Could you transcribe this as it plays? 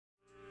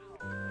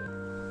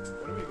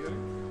What are we getting?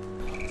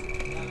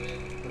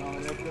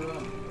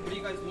 What do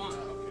you guys want?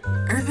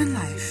 Urban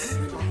life,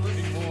 Need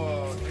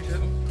more drinks in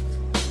them?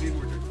 Need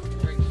more drinks.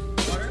 Drink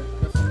water?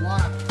 That's a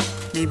lot.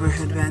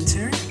 neighborhood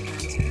banter,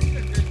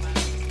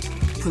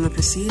 pull up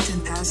a seat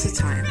and pass the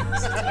time.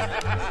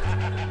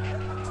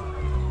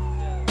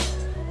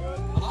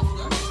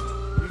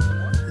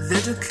 The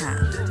Dukan,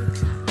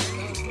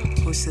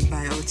 hosted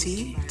by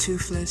OT,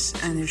 Toothless,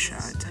 and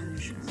Irshad.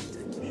 Habits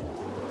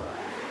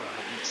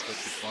that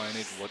define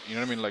it, what you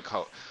know what I mean, like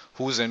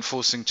who's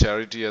enforcing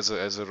charity as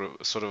a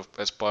sort of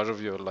as part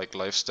of your like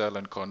lifestyle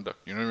and conduct,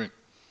 you know what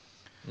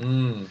I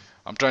mean?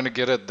 I'm trying to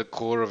get at the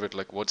core of it,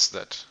 like what's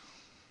that?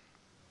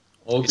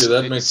 Okay,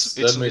 that makes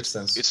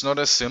sense. It's not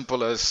as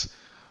simple as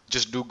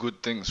just do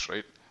good things,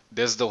 right?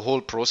 There's the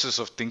whole process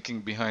of thinking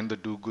behind the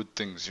do good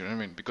things, you know what I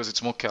mean? Because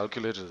it's more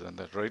calculated than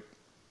that, right?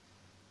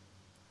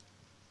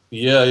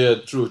 Yeah,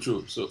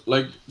 true. So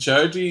like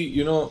charity,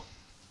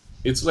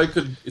 it's like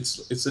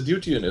it's a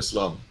duty in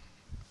Islam.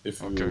 If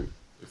you Okay.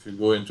 if you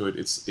go into it,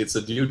 it's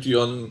a duty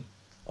on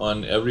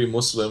every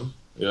Muslim,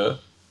 yeah,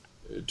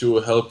 to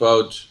help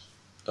out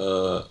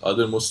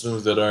other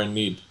Muslims that are in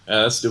need.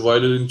 And it's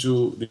divided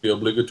into the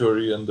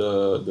obligatory and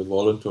the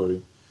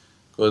voluntary.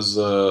 Because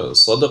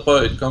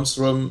sadaqah, it comes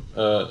from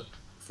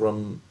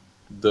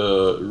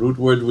the root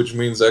word which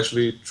means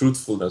actually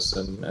truthfulness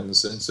and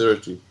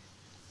sincerity.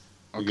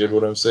 You get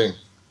what I'm saying?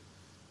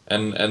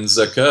 And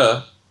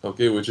zakah,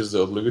 okay, which is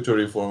the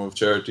obligatory form of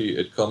charity,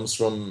 it comes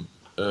from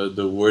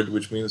the word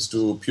which means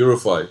to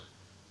purify,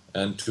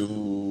 and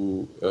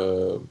to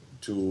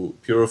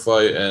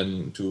purify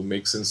and to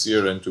make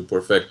sincere and to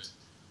perfect.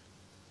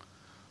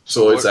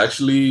 So it's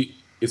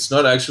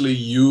not actually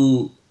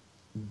you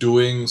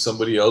doing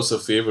somebody else a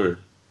favor.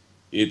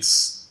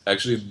 It's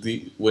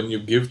actually when you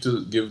give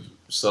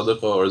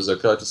sadaqah or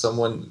zakah to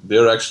someone,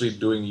 they're actually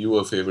doing you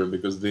a favor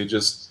because they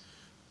just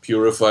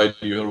purified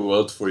your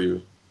wealth for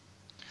you.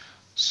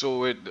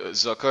 So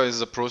zakah is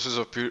the process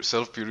of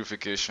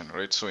self-purification,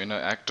 right? So in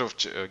an act of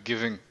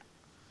giving,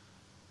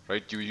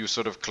 right, you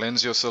sort of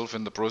cleanse yourself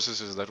in the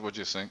process. Is that what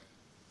you're saying?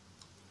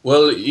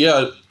 Well,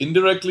 yeah,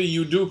 indirectly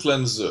you do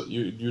cleanse,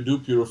 you do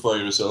purify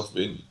yourself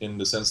in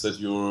the sense that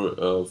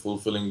you're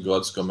fulfilling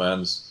God's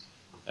commands.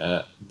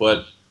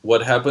 But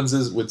what happens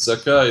is with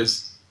zakah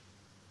is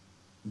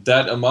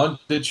that amount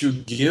that you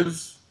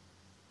give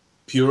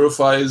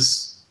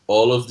purifies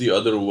all of the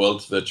other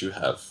wealth that you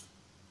have.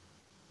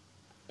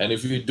 And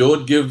if you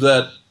don't give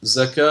that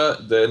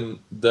zakah, then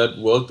that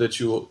wealth that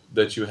you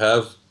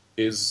have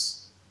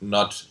is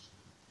not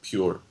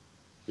pure.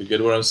 You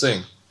get what I'm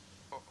saying?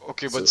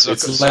 Okay, but So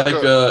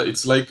zakah,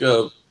 it's like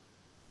a.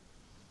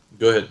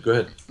 Go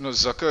ahead. no,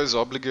 zakah is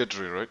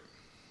obligatory, right?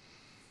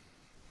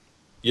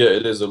 Yeah,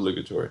 it is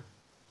obligatory.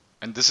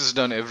 And this is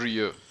done every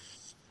year.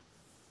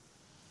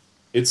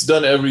 It's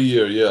done every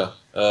year, yeah.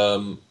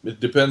 It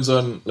depends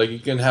on, like,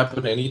 it can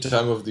happen any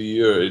time of the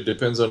year. It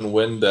depends on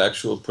when the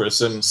actual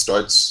person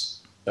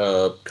starts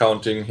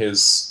counting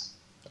his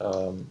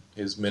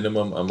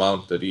minimum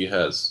amount that he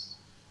has.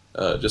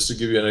 Just to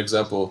give you an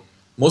example,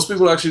 most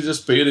people actually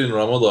just pay it in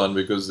Ramadan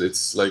because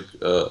it's like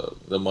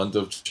the month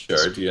of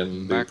charity,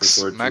 and they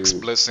prefer to max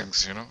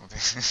blessings, you know.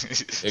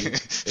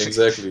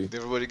 Exactly.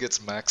 Everybody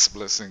gets max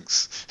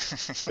blessings.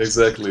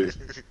 Exactly.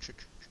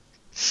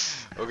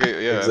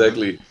 Okay, yeah.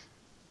 Exactly.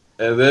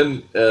 And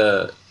then,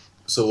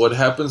 so what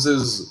happens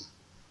is,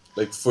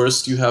 like,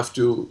 first you have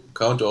to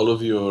count all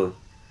of your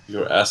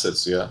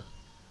assets, yeah,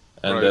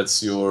 and Right.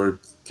 that's your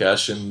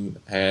cash in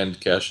hand,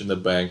 cash in the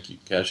bank,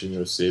 cash in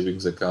your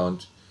savings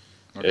account,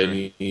 Okay.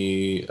 any,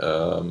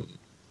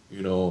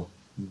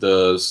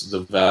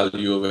 the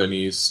value of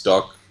any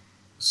stock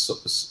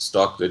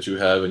that you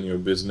have in your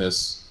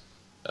business,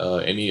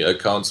 any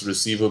accounts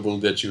receivable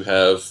that you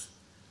have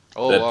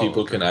Oh, that wow,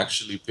 people okay. can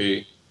actually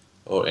pay,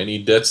 or any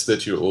debts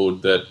that you're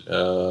owed that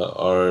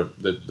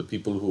that the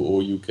people who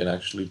owe you can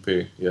actually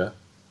pay. Yeah.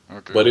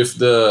 Okay. But if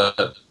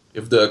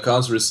the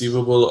accounts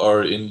receivable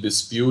are in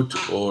dispute,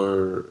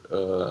 or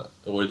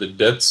the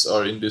debts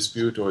are in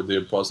dispute, or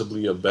they're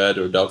possibly a bad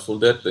or doubtful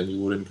debt, then you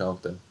wouldn't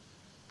count them.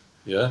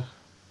 Yeah.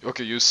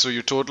 Okay, you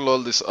total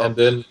all this up.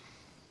 And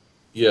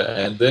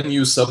then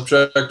you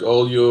subtract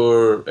all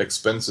your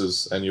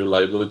expenses and your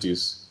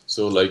liabilities.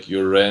 So like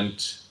your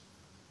rent,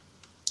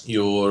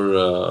 your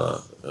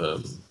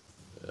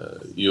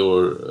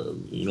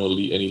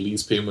any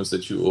lease payments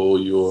that you owe,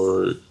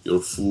 your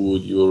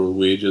food, your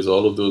wages,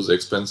 all of those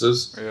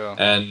expenses, Yeah.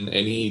 and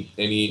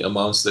any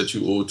amounts that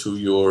you owe to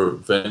your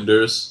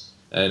vendors,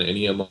 and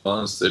any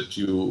amounts that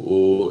you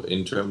owe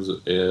in terms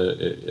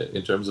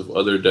of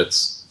other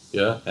debts.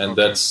 Yeah, and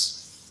Okay. that's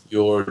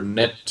your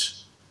net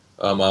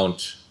amount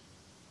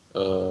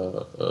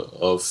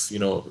of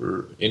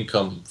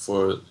income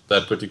for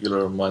that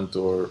particular month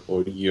or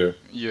year.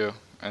 Yeah.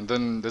 And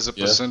then there's a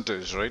Yeah.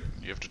 percentage, right?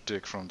 You have to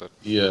take from that.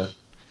 Yeah,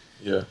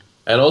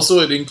 and also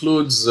it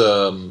includes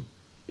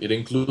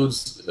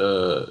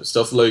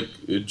stuff like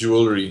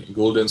jewelry,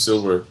 gold and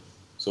silver.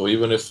 So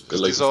even if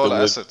These are all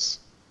assets.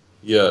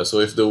 yeah, so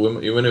if the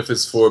women, even if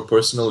it's for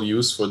personal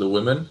use for the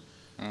women,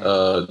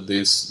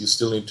 you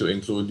still need to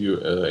include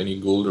any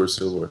gold or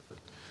silver.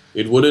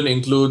 It wouldn't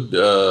include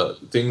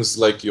things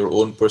like your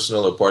own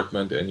personal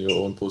apartment and your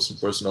own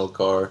personal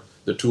car,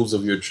 the tools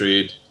of your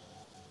trade,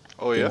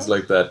 Oh yeah. things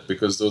like that,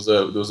 because those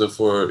are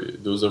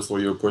for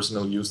your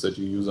personal use that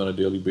you use on a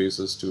daily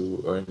basis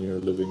to earn your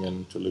living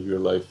and to live your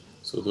life.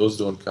 So those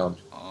don't count.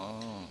 Oh.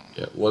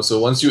 Yeah. Well, so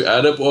once you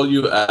add up all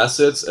your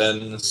assets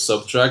and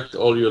subtract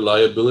all your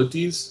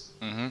liabilities,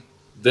 Mm-hmm.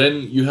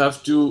 then you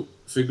have to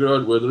figure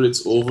out whether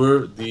it's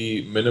over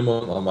the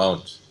minimum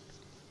amount.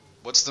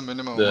 What's the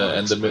minimum The amount?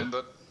 and the Explain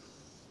that.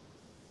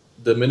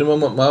 the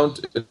minimum amount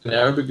in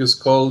Arabic is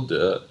called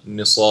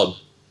nisab,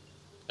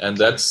 and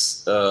Okay.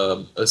 that's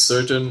a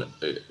certain.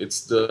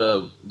 It's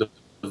the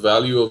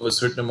value of a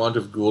certain amount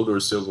of gold or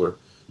silver.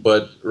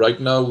 But right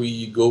now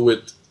we go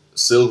with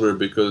silver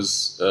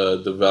because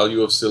the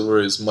value of silver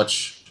is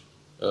much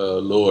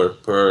lower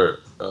per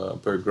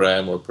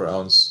gram or per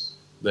ounce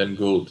than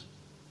gold.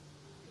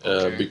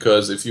 Okay.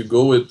 Because if you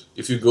go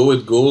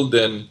with gold,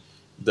 then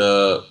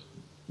the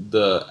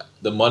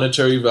the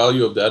monetary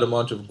value of that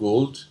amount of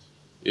gold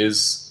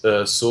is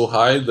so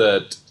high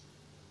that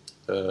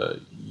uh,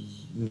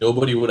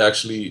 nobody would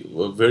actually,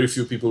 well, very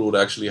few people would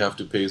actually have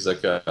to pay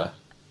zakah.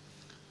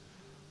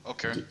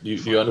 Okay. Do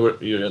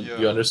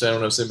Yeah. you understand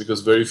what I'm saying? Because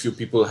very few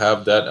people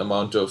have that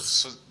amount of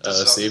So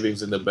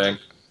savings in the bank.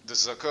 the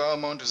zakah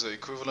amount is the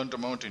equivalent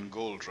amount in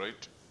gold,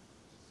 right?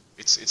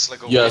 It's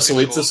like a Yeah, weight so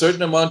in it's a gold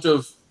certain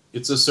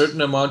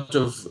amount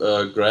of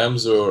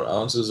grams or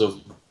ounces of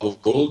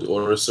of gold,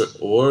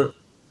 gold.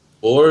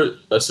 or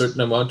a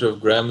certain amount of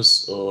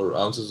grams or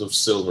ounces of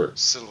silver.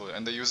 Silver,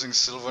 and they're using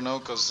silver now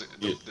because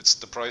Yeah,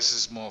 the price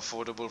is more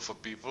affordable for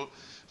people,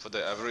 for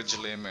the average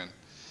layman.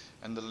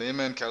 And the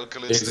layman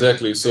calculates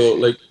exactly. So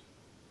like,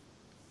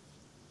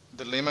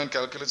 the layman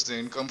calculates the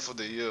income for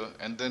the year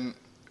and then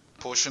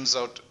portions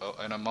out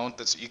an amount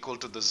that's equal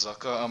to the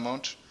zakah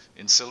amount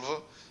in silver,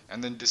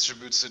 and then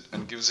distributes it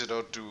and gives it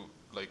out to,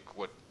 like,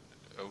 what?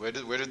 Where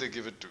did they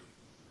give it to?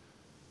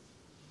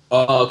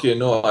 okay,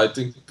 no, I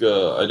think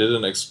I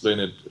didn't explain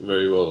it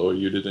very well, or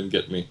you didn't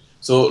get me.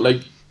 So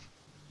like,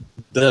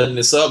 the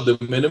nisab, the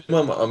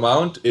minimum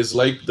amount is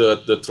like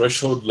the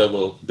threshold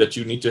level that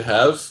you need to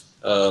have,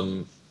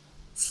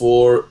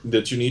 for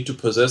that you need to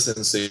possess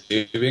in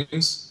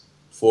savings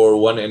for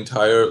one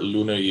entire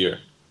lunar year.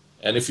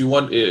 And if you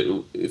want,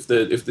 if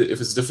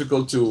it's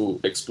difficult to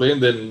explain,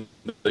 then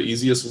the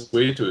easiest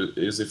way to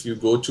is if you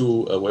go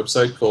to a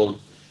website called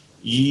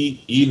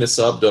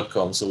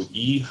enisab.com. So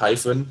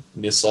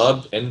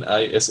e-nisab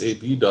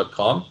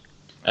nisab.com,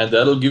 and Okay.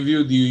 that'll give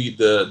you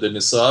the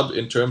nisab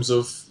in terms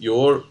of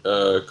your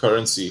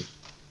currency.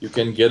 You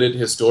can get it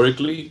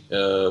historically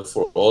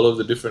for all of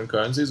the different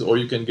currencies, or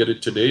you can get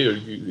it today, or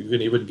you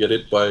can even get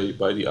it by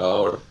the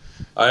hour.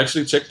 I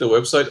actually checked the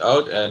website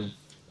out, and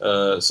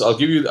so I'll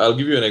give you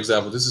an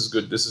example. This is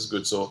good. This is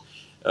good. So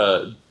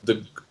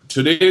the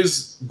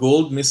today's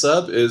gold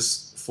nisab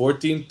is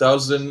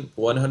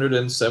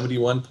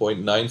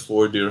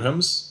 14,171.94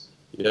 dirhams.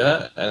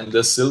 Yeah, and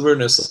the silver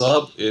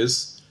nisab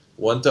is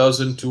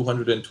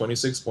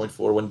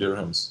 1,226.41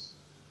 dirhams.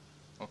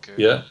 Okay.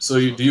 Yeah. So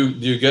do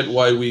you get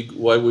why we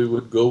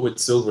would go with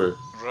silver?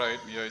 Right.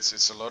 Yeah.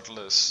 It's a lot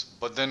less.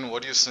 But then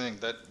what you're saying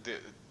that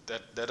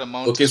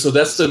amount Okay, is so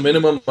that's the the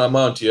minimum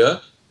amount. Yeah.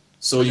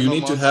 So you minimum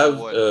need to amount for have.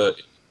 what?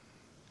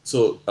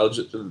 So I'll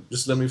just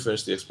let me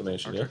finish the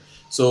explanation. Okay. Yeah.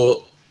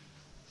 So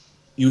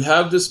you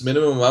have this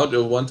minimum amount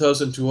of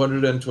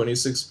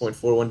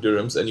 1,226.41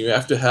 dirhams, and you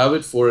have to have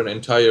it for an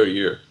entire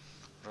year.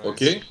 Right.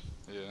 Okay.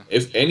 Yeah.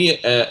 If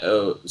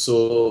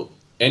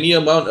any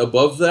amount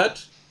above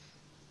that,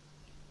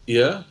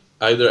 yeah,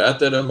 either at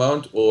that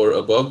amount or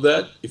above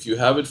that, if you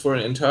have it for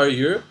an entire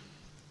year,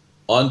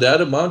 on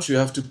that amount you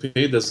have to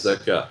pay the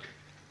zakah.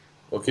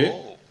 Okay.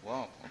 Oh,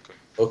 wow. Okay.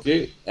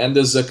 Okay, and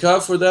the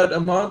zakah for that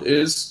amount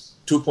is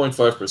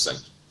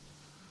 2.5%.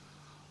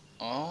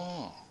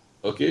 Oh.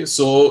 Okay,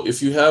 so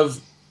if you have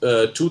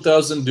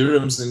 2,000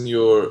 dirhams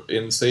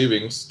in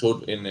savings,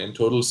 in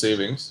total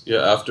savings,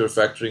 yeah, after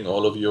factoring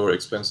all of your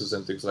expenses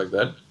and things like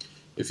that,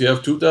 if you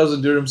have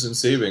 2,000 dirhams in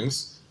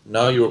savings,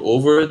 now you're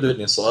over the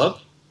nisab,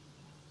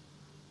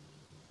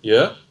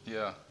 yeah,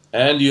 Yeah.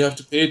 and you have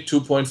to pay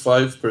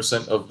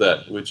 2.5% of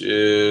that, which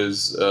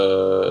is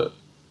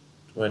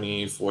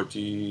 20,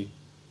 40,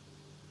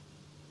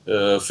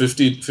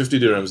 50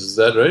 dirhams. Is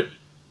that right?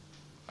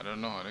 I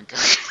don't know. I didn't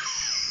calculate.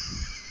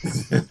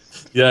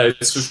 Yeah,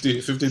 it's 50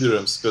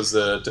 dirhams, because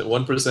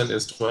 1%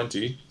 is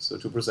 20, so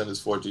 2% is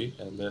 40,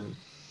 and then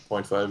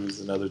 0.5 is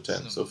another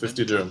 10, so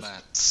 50 Mental dirhams.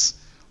 maths.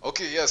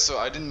 Okay, yeah, so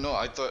I didn't know.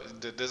 I thought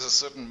there's a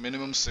certain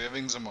minimum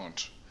savings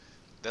amount.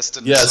 That's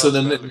the Yeah, so nisab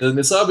the value. the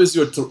nisab is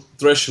your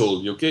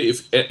threshold. Okay,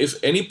 if at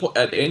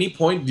any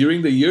point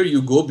during the year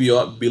you go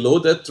below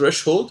that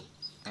threshold,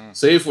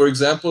 say for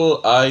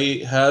example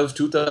I have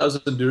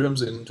 2,000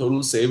 dirhams in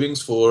total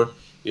savings for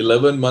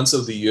 11 months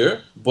of the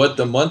year, but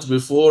the month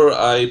before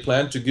I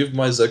plan to give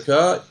my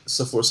zakah,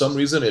 so for some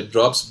reason it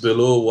drops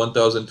below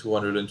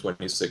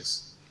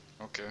 1,226.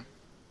 Okay.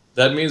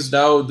 That means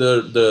now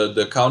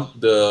the count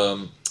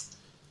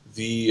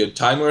the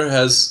timer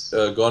has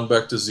gone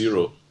back to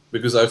 0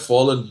 because I've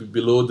fallen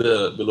below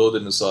the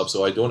nisab,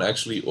 so I don't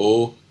actually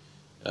owe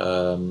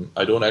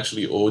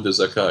the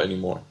zakah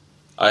anymore.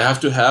 I have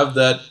to have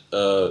that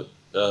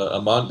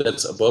amount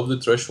that's above the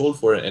threshold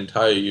for an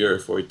entire year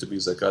for it to be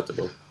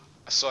zakatable.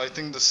 So I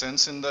think the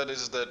sense in that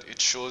is that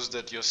it shows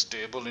that you're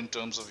stable in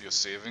terms of your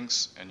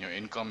savings and your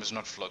income is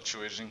not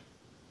fluctuating.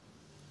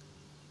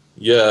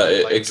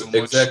 Yeah, Like too much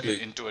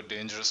exactly. into a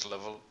dangerous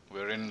level,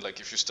 wherein like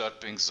if you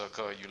start paying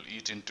zakah, you'll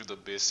eat into the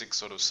basic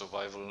sort of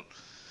survival,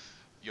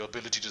 your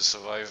ability to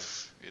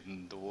survive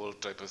in the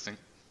world type of thing.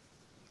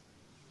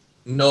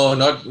 No,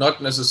 not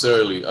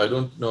necessarily. I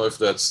don't know if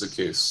that's the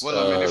case. Well,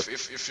 I mean,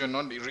 if you're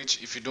not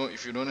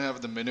if you don't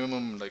have the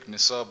minimum like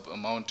nisab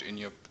amount in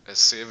your as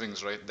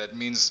savings, right? That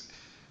means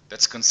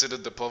that's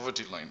considered the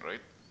poverty line,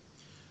 right?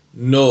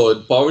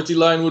 No, poverty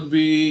line would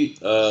be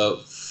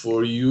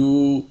for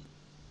you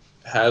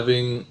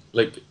having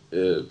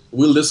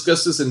we'll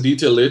discuss this in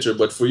detail later,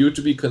 but for you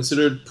to be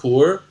considered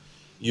poor,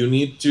 you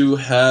need to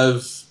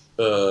have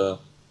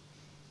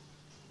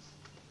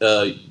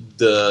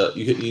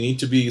you need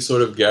to be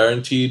sort of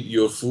guaranteed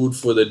your food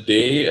for the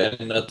day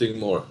and nothing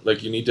more.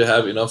 Like you need to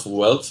have enough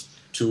wealth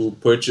to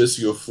purchase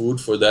your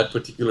food for that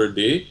particular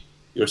day,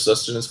 your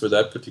sustenance for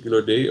that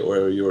particular day,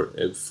 or your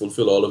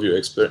fulfill all of your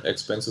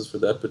expenses for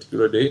that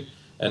particular day,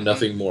 and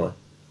nothing more.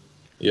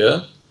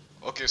 Yeah.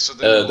 Okay, so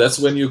then That's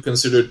when you're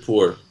considered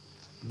poor.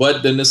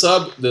 But the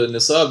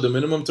nisab, the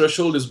minimum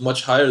threshold is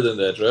much higher than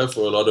that, right?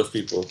 For a lot of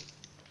people.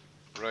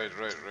 Right.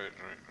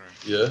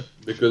 Yeah,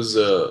 because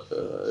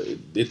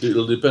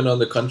it'll depend on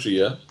the country.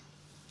 Yeah.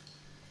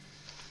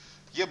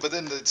 Yeah, but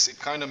then it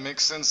kind of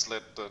makes sense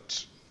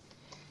that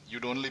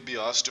you'd only be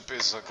asked to pay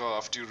zakah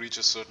after you reach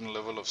a certain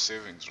level of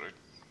savings, right?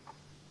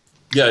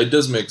 Yeah, it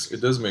does make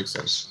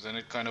sense. So then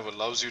it kind of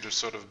allows you to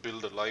sort of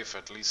build a life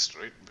at least,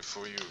 right,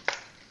 before you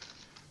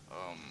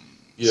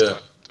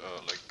start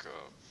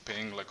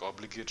paying like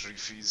obligatory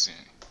fees.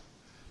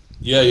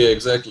 Yeah,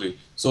 exactly.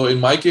 So in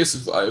my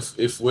case,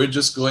 if we're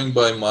just going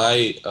by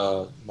my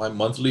my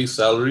monthly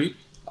salary,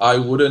 I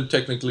wouldn't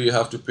technically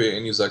have to pay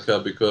any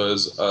zakah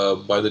because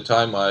by the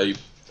time I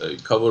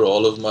cover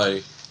all of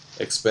my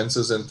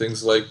expenses and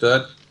things like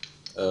that,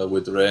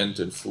 with rent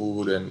and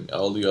food and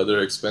all the other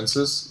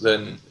expenses,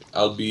 then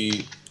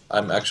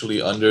I'm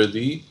actually under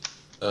the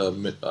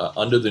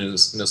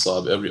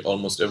nisab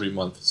almost every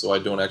month, so I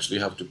don't actually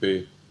have to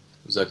pay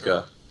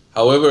zakah.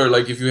 However,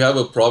 like if you have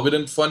a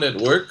provident fund at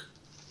work,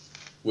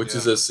 which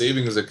is a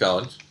savings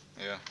account.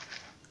 Yeah.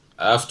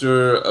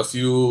 After a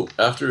few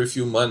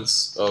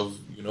months of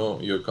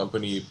your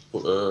company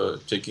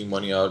taking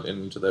money out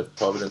into that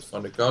provident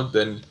fund account,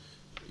 then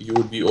you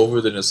would be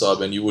over the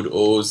nisab and you would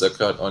owe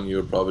zakat on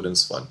your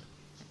providence fund.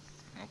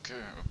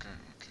 Okay.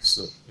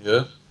 So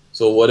yeah.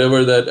 So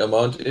whatever that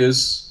amount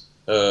is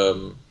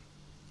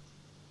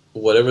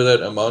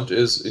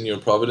in your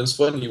providence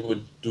fund, you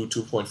would do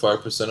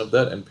 2.5% of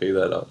that and pay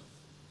that out.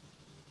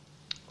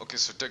 Okay,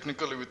 so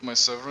technically with my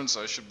severance,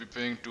 I should be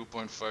paying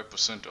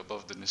 2.5%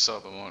 above the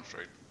nisab amount,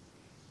 right?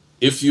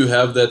 If you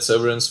have that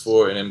severance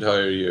for an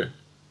entire year.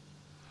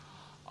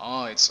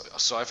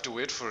 So I have to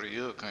wait for a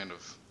year, kind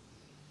of.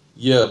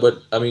 Yeah,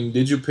 but I mean,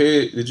 did you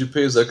pay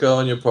zakah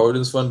on your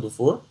providence fund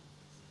before?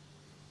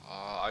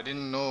 I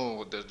didn't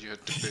know that you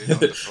had to pay it on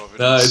the providence.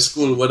 Nah, it's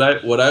cool. What I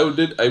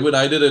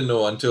didn't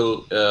know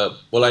until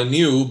I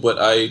knew, but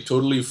I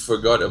totally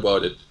forgot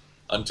about it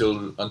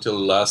until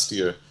last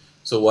year.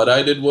 So what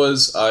I did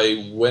was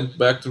I went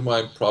back to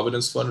my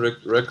Providence Fund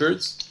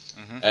records,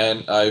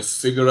 and I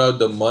figured out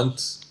the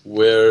month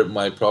where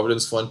my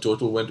Providence Fund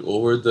total went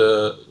over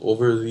the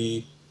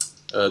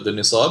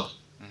nisab,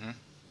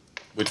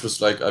 which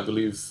was like I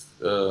believe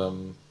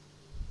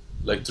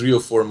like 3 or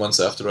 4 months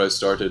after I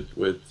started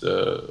with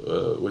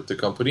the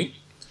company,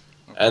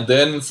 and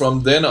then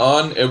from then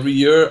on every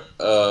year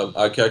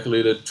I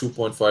calculated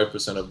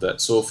 2.5% of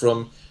that. So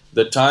from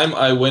the time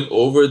I went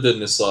over the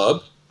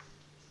nisab.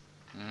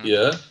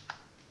 Yeah,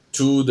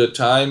 to the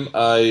time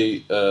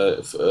I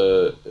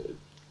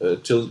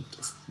till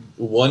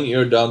 1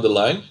 year down the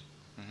line,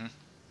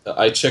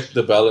 I checked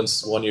the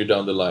balance 1 year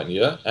down the line.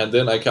 Yeah, and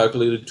then I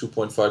calculated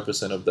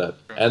 2.5% of that,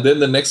 and then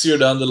the next year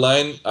down the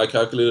line, I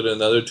calculated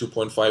another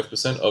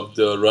 2.5% of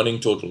the running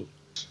total.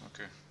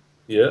 Okay.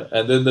 Yeah,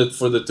 and then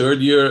for the third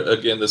year,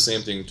 again the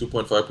same thing,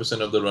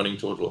 2.5% of the running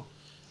total,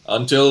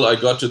 until I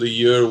got to the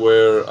year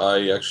where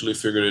I actually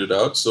figured it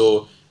out.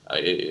 So.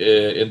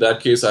 In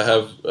that case, I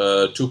have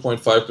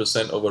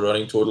 2.5% of a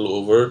running total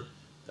over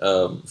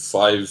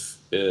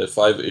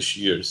 5-ish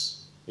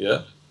years.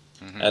 Yeah,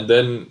 and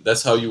then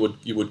that's how you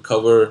would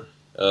cover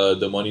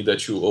the money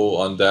that you owe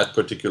on that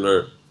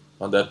particular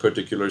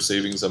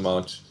savings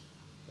amount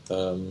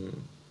in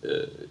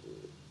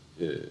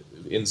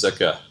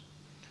zakah.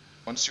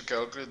 Once you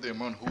calculate the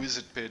amount, who is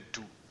it paid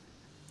to?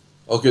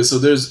 Okay, so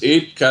there's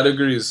 8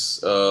 categories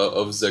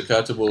of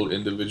zakatable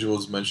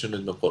individuals mentioned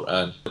in the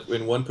Quran.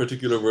 In one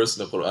particular verse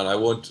in the Quran,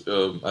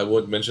 I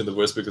won't mention the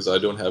verse because I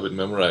don't have it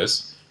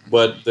memorized.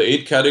 But the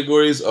 8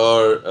 categories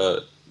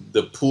are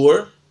the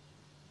poor,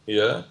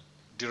 yeah,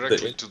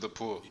 Directly to the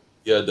poor.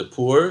 Yeah, the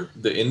poor,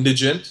 the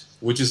indigent,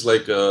 which is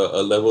like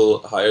a level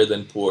higher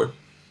than poor.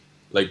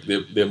 Like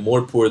they're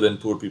more poor than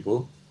poor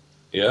people.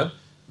 Yeah.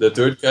 The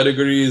third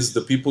category is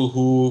the people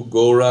who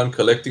go around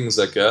collecting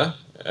zakah,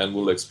 and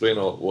we'll explain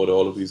what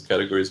all of these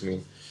categories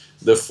mean.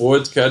 The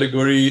fourth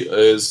category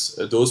is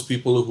those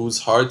people whose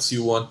hearts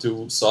you want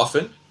to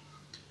soften.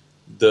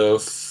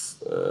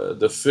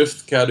 The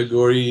fifth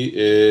category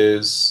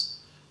is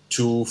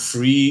to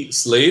free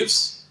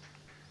slaves.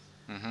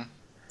 Mm-hmm.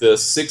 The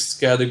sixth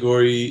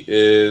category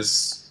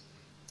is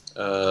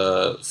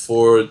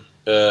for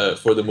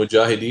the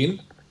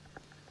mujahideen,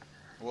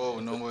 Whoa,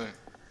 no way.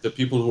 the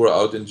people who are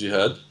out in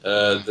jihad.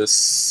 The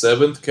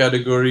seventh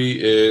category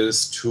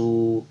is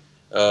to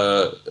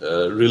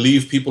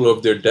relieve people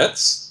of their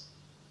debts.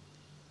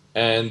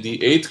 And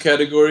the eighth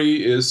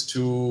category is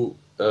to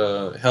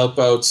help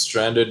out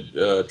stranded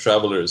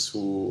travelers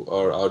who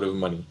are out of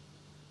money.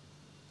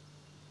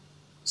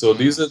 So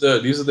these are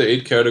the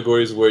 8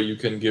 categories where you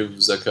can give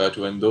zakat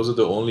to, and those are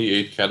the only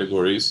 8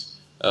 categories.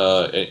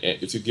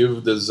 If you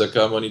give the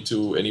zakah money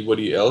to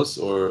anybody else,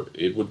 or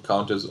it would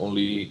count as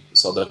only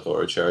sadaqah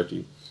or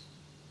charity.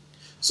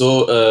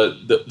 So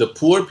the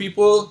poor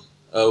people,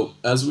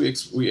 as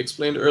we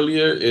explained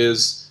earlier,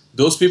 is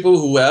those people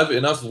who have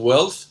enough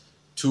wealth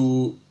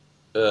to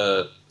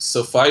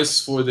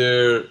suffice for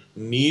their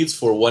needs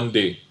for one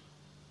day.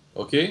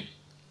 Okay?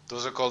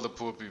 Those are called the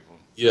poor people.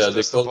 Yeah,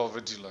 That's the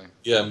poverty line.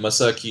 Yeah,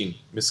 masakin,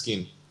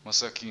 miskin.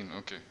 Masakin,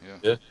 okay, yeah.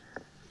 Yeah,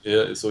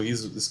 yeah. So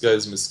this guy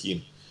is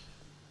miskin.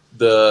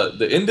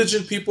 The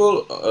indigent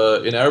people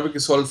in Arabic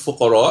is called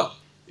fuqara,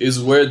 is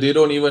where they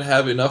don't even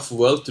have enough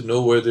wealth to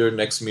know where their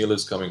next meal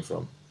is coming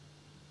from.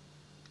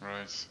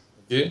 Right.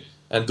 Okay,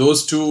 and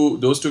those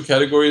two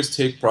categories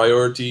take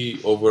priority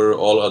over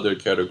all other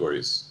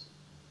categories.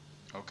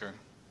 Okay.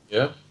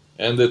 Yeah,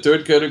 and the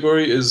third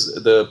category is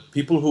the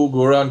people who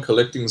go around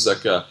collecting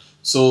zakah.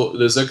 So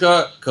the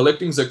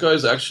collecting zakah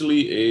is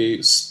actually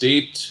a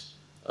state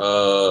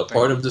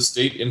part of the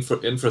state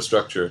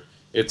infrastructure.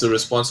 It's a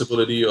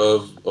responsibility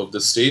of the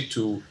state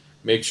to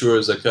make sure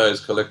zakah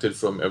is collected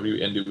from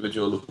every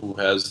individual who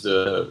has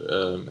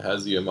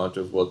the amount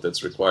of wealth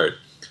that's required,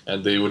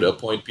 and they would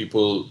appoint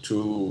people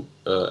to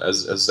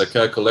as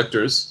zakah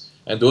collectors,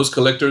 and those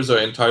collectors are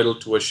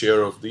entitled to a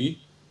share of the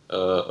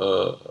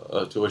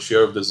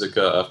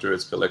zakah after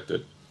it's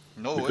collected.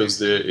 No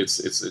because way.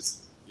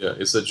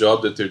 it's a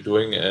job that they're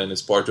doing, and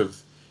it's part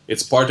of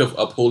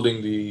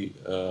upholding the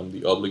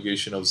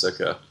obligation of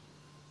zakah.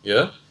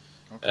 Yeah,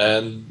 Okay.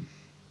 and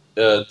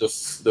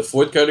the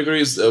fourth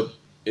category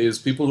is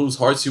people whose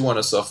hearts you want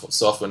to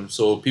soften.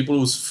 So people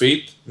whose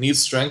faith needs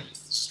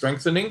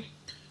strengthening,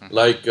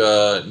 like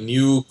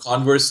new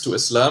converts to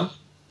Islam.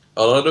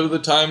 A lot of the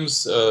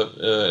times,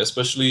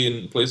 especially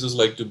in places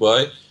like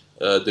Dubai,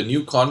 the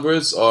new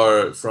converts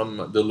are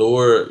from the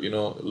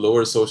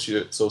lower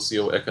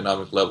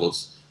socio-economic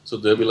levels. So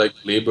they'll be like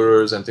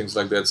laborers and things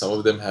like that. Some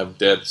of them have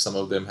debt. Some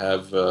of them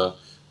have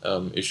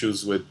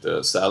issues with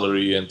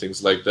salary and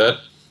things like that.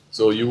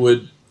 So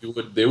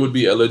they would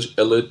be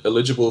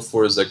eligible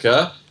for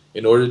zakah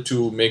in order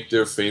to make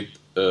their faith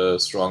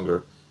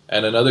stronger.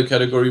 And another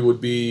category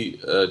would be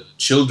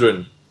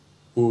children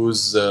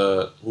who's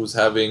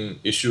having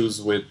issues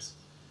with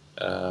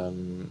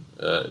who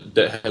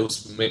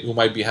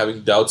might be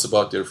having doubts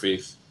about their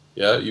faith.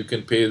 Yeah, you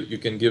can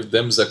give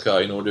them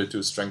zakah in order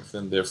to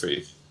strengthen their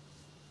faith.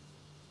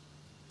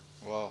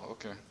 Wow,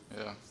 okay,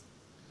 yeah.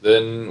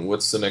 Then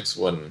what's the next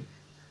one?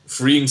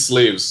 Freeing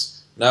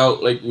slaves. Now,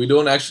 like, we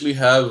don't actually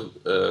have,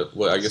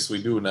 well, I guess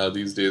we do now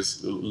these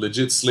days,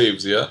 legit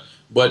slaves, yeah?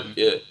 But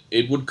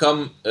it would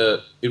come,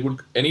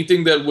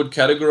 anything that would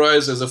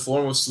categorize as a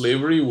form of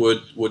slavery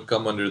would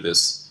come under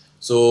this.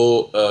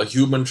 So,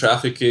 human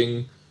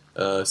trafficking,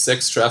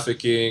 sex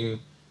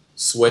trafficking,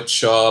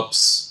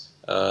 sweatshops,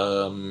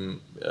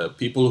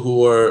 people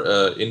who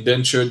are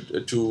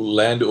indentured to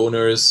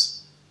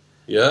landowners,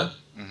 yeah?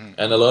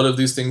 And a lot of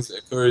these things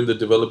occur in the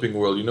developing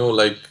world,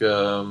 like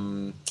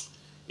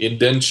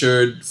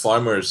indentured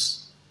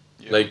farmers.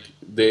 Yeah. Like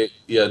they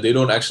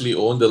don't actually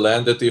own the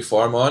land that they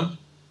farm on,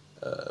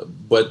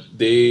 but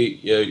they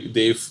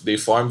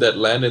farm that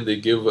land and they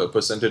give a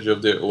percentage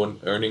of their own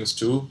earnings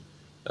to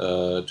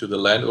the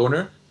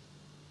landowner.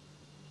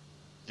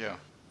 Yeah.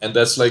 And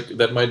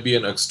that might be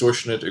an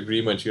extortionate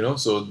agreement,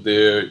 So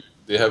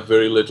they have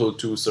very little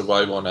to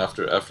survive on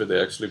after they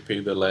actually pay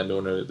the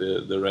landowner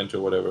the rent or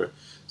whatever.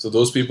 So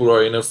those people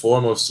are in a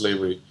form of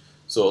slavery.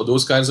 So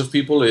those kinds of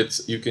people,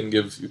 you can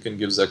give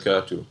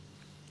zakah to,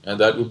 and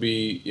that would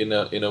be in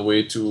a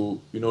way to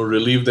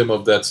relieve them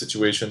of that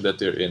situation that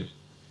they're in.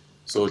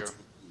 So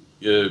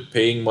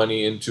paying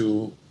money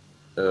into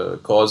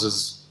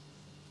causes,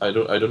 I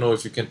don't know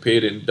if you can pay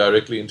it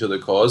directly into the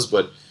cause,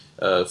 but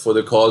for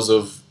the cause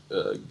of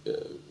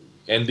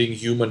ending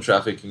human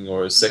trafficking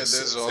or sex. Yeah,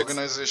 there's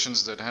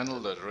organizations that handle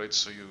that, right?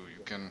 So you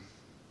can.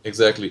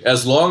 Exactly.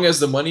 As long as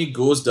the money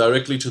goes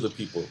directly to the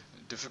people.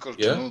 Difficult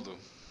Yeah? to know though.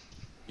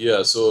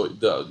 Yeah. So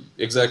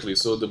exactly.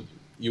 So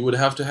you would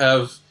have to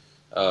have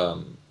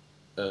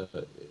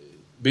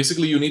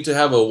basically you need to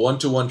have a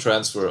one-to-one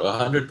transfer,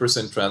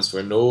 100%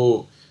 transfer,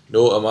 no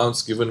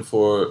amounts given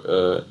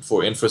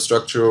for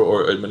infrastructure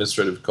or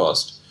administrative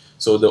cost.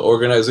 So the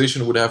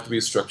organization would have to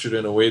be structured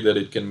in a way that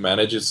it can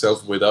manage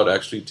itself without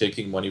actually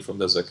taking money from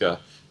the zakah,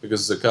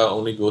 because zakah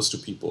only goes to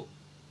people.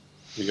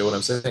 You get what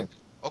I'm saying?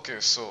 Okay,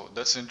 so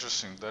that's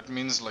interesting. That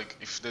means like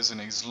if there's an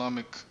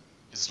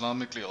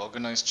Islamically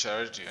organized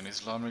charity, an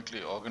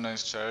Islamically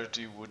organized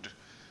charity would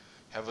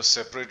have a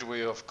separate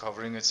way of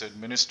covering its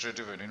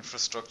administrative and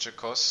infrastructure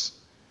costs,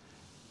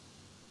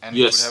 and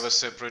it would have Yes, a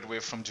separate way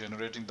from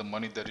generating the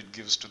money that it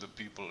gives to the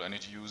people and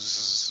it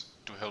uses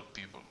to help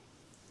people.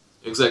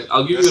 exactly.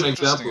 I'll give you That's an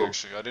interesting, example.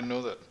 actually. I didn't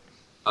know that.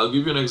 I'll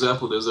give you an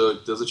example. There's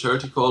a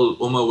charity called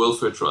Ummah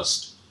Welfare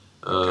Trust.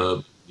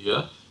 Okay.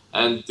 Yeah,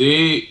 and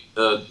they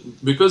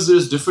because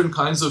there's different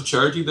kinds of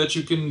charity that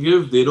you can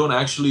give, they don't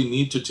actually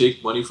need to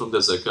take money from the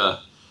zakah.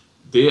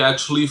 They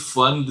actually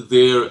fund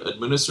their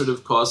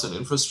administrative costs and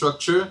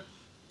infrastructure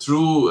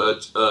through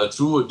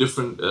a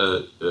different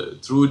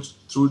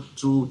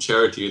through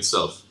charity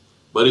itself,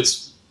 but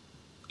it's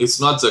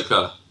not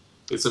zakah.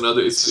 It's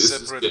another. It's a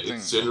separate thing.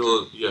 It's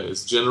general. Yeah,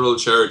 it's general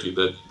charity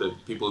that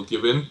people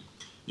give in.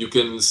 You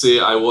can say,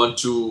 I want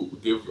to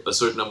give a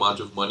certain amount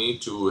of money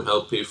to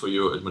help pay for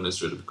your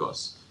administrative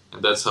costs,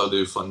 and that's how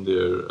they fund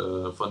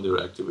their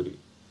activity.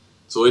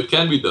 So it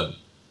can be done.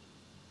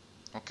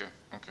 Okay.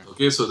 Okay.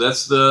 Okay, so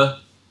that's the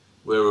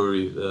where were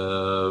we?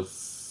 The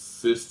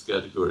fifth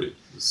category.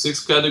 The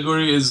sixth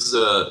category is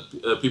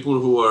people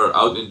who are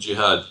out in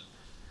jihad,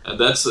 and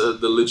that's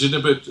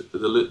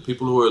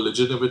people who are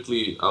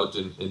legitimately out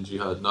in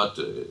jihad, not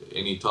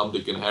any Tom,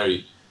 Dick, and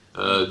Harry.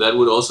 That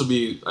would also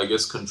be, I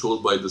guess,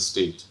 controlled by the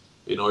state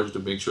in order to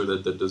make sure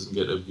that that doesn't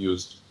get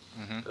abused.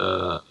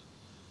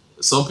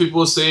 Some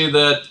people say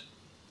that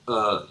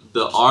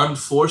the armed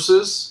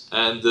forces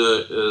and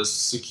the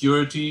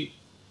security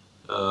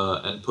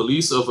and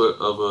police of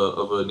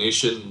a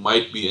nation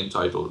might be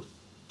entitled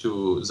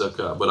to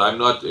zakah, but I'm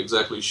not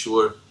exactly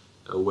sure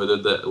whether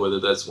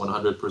that's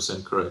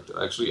 100% correct.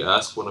 I actually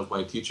asked one of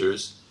my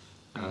teachers,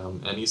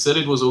 and he said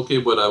it was okay,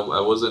 but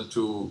I wasn't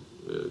too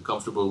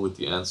comfortable with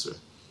the answer.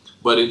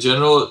 But in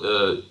general,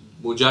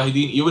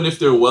 mujahideen, even if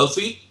they're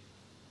wealthy,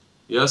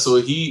 yeah,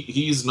 so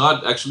he's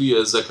not actually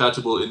a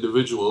zakatable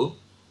individual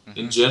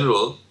in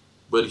general,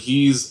 but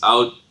he's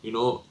out,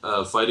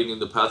 fighting in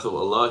the path of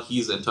Allah.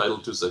 He's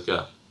entitled to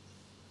zakah.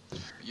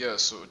 Yeah,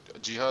 so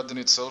jihad in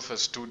itself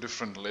has two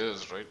different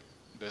layers, right?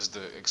 There's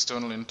the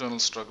external internal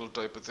struggle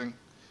type of thing.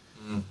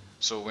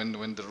 So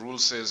when the rule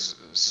says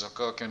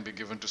zakah can be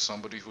given to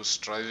somebody who's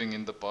striving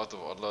in the path of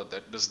Allah,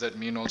 does that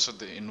mean also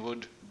the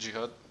inward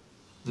jihad?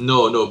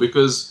 No,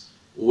 because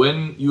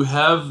when you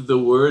have the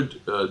word,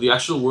 the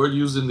actual word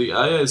used in the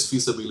ayah is fi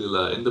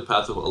sabilillah, in the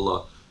path of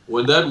Allah.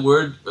 When that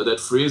word,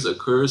 that phrase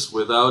occurs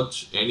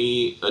without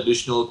any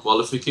additional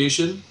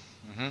qualification,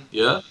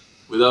 yeah,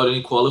 without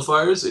any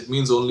qualifiers, it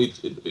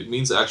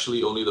means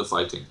actually only the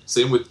fighting.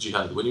 Same with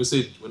jihad. When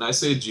I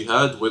say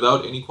jihad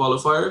without any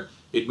qualifier,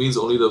 it means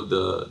only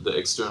the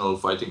external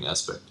fighting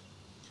aspect.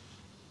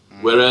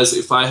 Whereas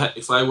if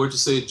I were to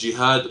say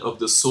jihad of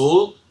the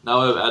soul, now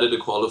I've added a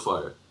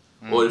qualifier.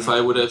 Or if I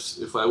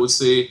would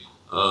say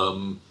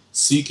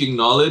seeking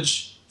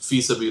knowledge fi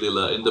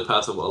sabilillah, in the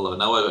path of Allah,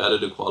 now I've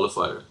added a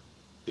qualifier.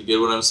 You get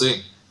what I'm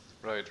saying?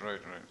 Right.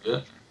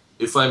 Yeah.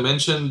 If I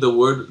mention the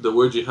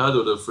word jihad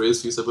or the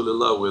phrase fi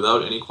sabilillah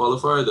without any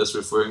qualifier, that's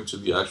referring to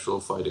the actual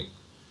fighting.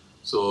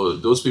 So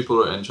those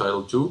people are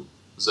entitled to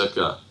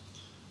zakah.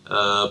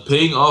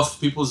 Paying off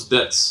people's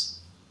debts.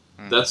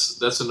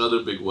 That's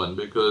another big one,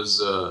 because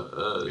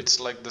It's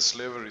like the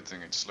slavery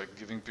thing. It's like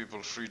giving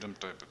people freedom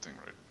type of thing,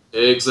 right?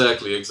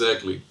 Exactly.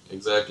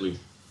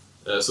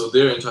 So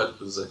they're entitled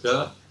to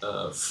zakah.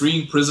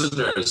 Freeing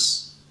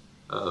prisoners,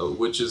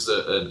 which is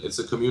it's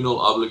a communal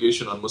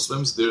obligation on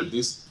Muslims.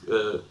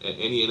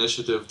 Any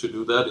initiative to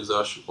do that is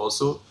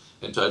also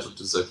entitled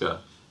to zakah.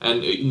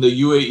 And in the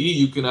UAE,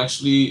 you can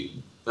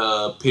actually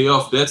pay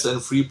off debts and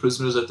free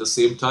prisoners at the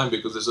same time,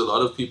 because there's a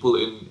lot of people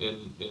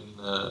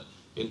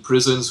in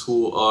prisons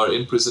who are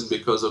in prison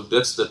because of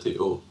debts that they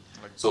owe.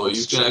 Like So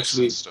you can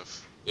actually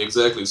stuff.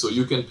 exactly. So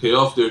you can pay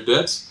off their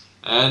debts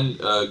and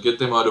get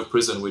them out of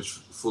prison, which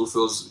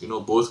fulfills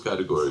both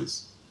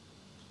categories.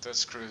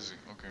 That's crazy.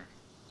 Okay.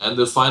 And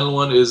the final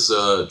one is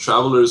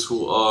travelers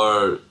who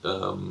are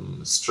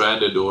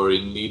stranded or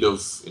in need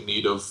of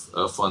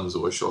funds,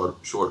 or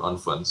short on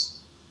funds.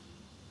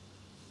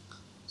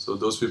 So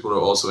those people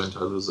are also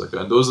entitled to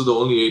zakah, and those are the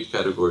only 8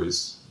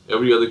 categories.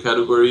 Every other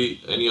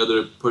category, any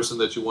other person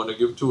that you want to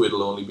give to,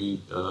 it'll only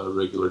be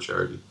regular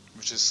charity.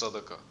 Which is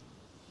sadaqah.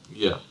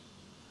 Yeah.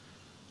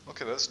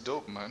 Okay, that's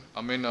dope, man.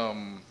 I mean,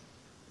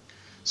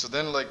 so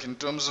then, like, in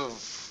terms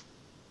of,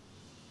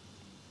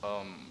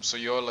 so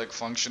you're like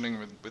functioning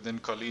within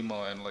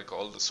Kalima and like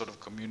all the sort of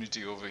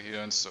community over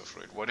here and stuff,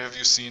 right? What have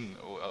you seen?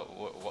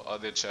 Are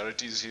there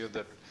charities here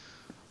that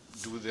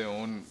do they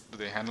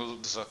handle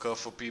zakah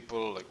for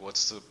people? Like,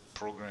 what's the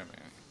program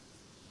here?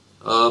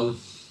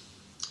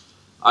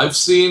 I've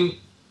seen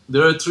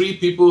there are three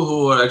people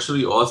who are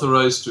actually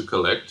authorized to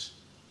collect.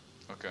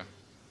 Okay.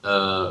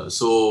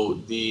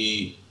 So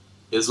the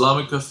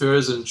Islamic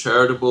Affairs and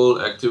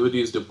Charitable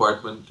Activities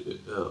Department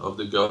of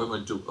the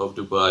government of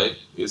Dubai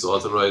is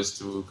authorized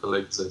to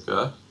collect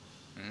zakah.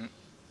 Mm-hmm.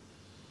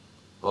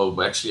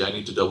 Oh, actually, I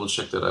need to double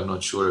check that. I'm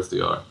not sure if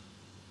they are.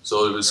 So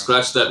we will Okay.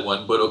 scratch that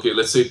one. But okay,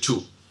 let's say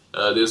two.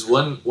 There's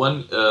one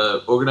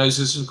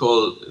organization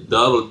called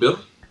Dar al Bir.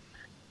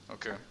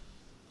 Okay.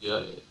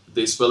 Yeah,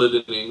 they spell it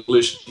in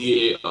English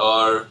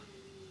DARAL-BER,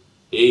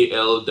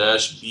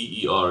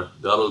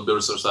 Dar al Bir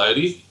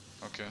Society.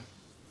 Okay.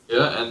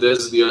 Yeah, and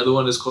there's the other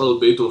one is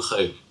called Baytul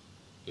Khair.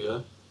 Yeah,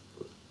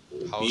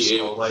 House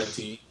of.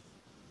 BAYT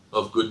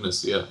of goodness.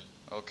 Yeah.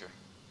 Okay.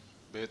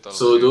 Bait al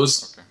So Khair. those.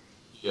 Okay.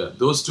 Yeah,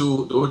 those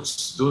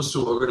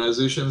two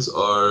organizations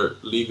are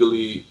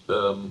legally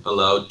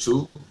allowed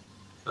to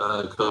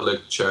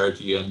collect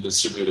charity and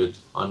distribute it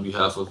on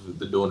behalf of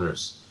the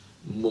donors.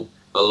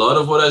 A lot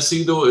of what I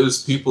see though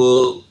is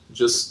people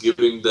just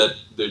giving that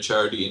their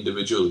charity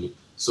individually.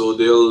 So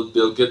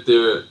they'll get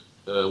their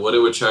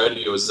whatever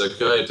charity or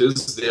zakah it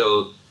is,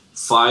 they'll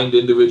find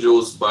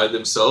individuals by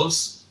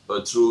themselves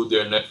through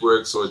their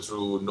networks or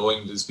through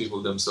knowing these people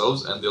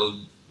themselves, and they'll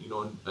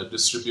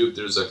distribute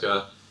their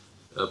zakah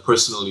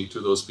personally to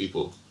those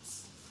people.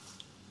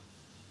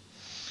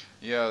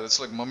 Yeah, that's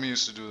like mummy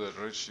used to do that,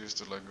 right? She used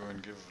to like go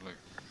and give like.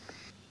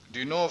 Do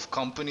you know of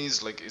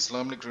companies like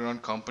Islamic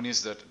renowned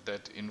companies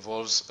that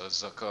involves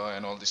zakah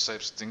and all these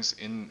types of things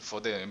in for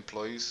their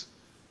employees?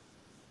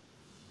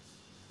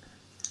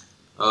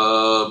 Like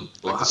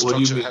the What do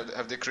you structure, mean?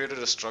 have they created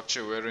a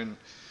structure wherein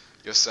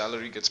your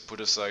salary gets put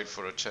aside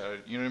for a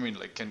charity? You know what I mean?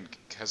 Like,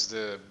 has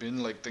there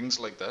been like things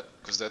like that?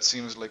 Because that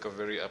seems like a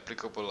very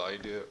applicable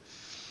idea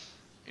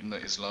in the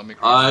Islamic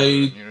region. I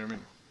You know what I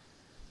mean?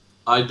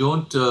 I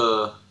don't.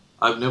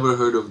 I've never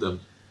heard of them.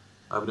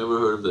 I've never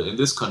heard of them in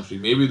this country.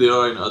 Maybe they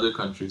are in other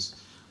countries.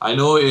 I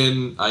know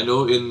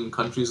in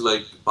countries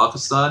like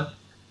Pakistan,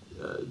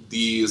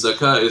 the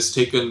zakah is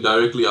taken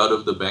directly out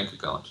of the bank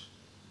account.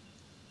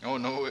 Oh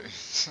no way!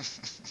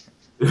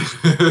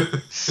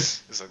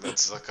 It's like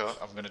that's zakah.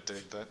 I'm gonna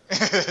take that.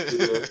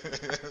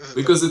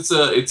 Because it's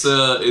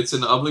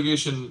an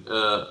obligation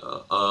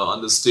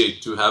on the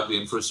state to have the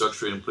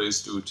infrastructure in place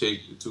to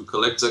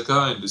collect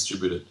zakah and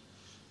distribute it.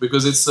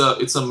 Because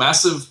it's a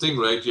massive thing,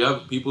 right? You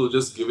have people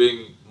just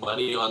giving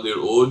money on their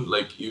own,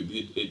 like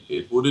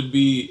it wouldn't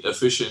be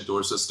efficient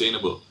or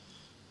sustainable.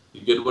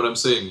 You get what I'm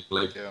saying?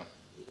 Like Yeah.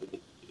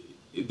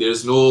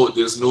 there's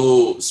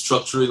no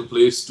structure in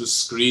place to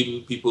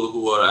screen people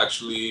who are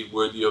actually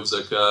worthy of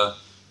zakah.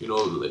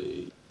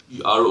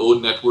 Our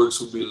own networks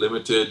would be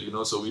limited,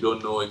 so we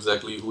don't know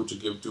exactly who to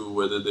give to,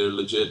 whether they're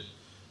legit,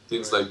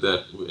 things Right. like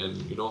that. And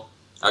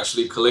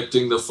actually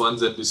collecting the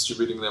funds and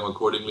distributing them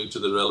accordingly to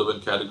the relevant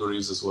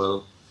categories as well.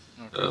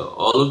 Okay.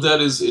 All of that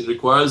it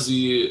requires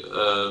the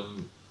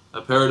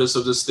apparatus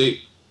of the state.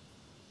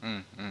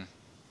 Mm.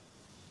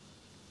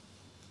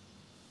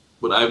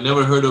 But I've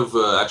never heard of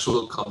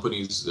actual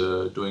companies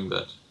doing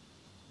that.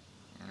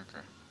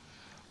 Okay.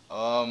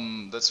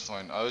 That's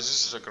fine. I was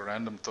just like a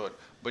random thought.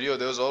 But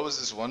there was always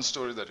this one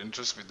story that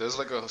interests me. There's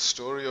like a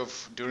story of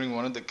during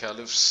one of the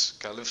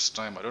caliphs'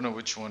 time. I don't know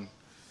which one.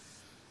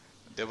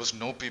 There was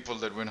no people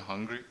that went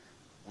hungry.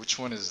 Which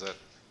one is that?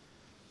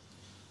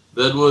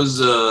 That was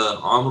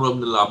Amr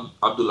ibn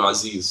Abdul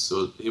Aziz. So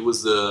he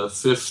was the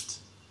fifth.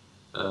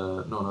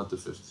 No, not the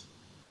fifth.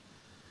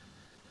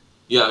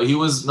 Yeah, he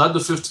was not the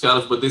fifth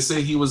caliph, but they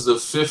say he was the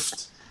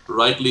fifth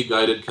rightly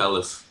guided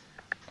caliph.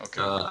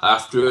 Okay.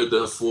 After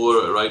the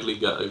four rightly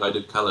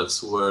guided caliphs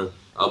who were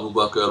Abu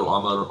Bakr,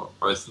 Umar,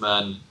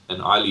 Uthman,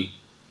 and Ali.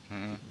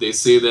 Mm-hmm. They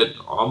say that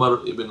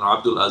Umar ibn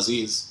Abdul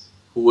Aziz,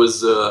 who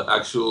was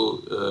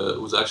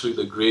actually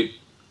the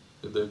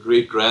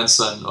great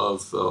grandson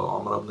of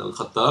Umar ibn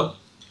al-Khattab,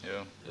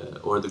 Yeah.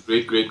 or the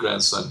great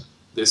grandson.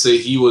 They say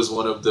he was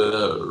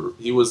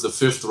the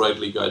fifth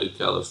rightly guided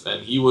caliph,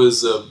 and he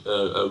was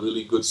a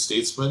really good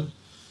statesman.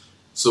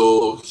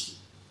 So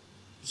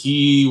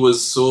he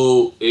was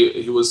so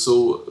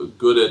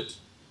good at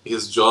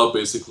his job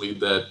basically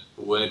that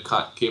when it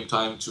came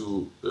time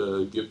to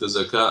give the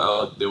zakah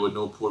out, there were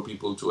no poor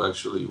people who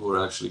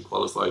were actually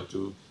qualified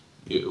to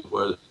who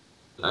were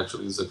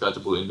actually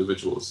zakatable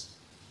individuals,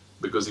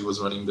 because he was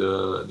running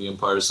the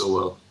empire so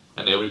well,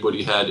 and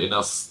everybody had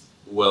enough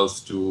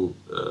wealth to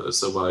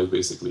survive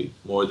basically,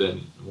 more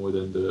than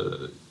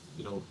the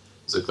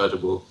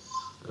zakatable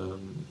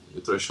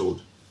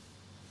threshold.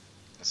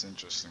 That's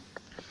interesting.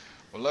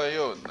 Well,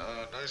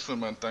 nice one,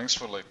 man. Thanks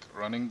for like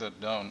running that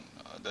down.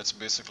 That's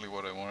basically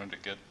what I wanted to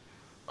get.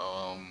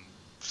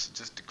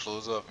 Just to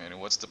close up, man.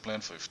 What's the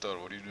plan for iftar?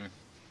 What are you doing?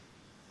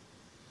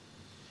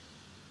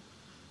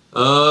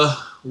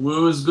 We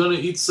was gonna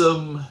eat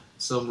some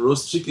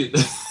roast chicken.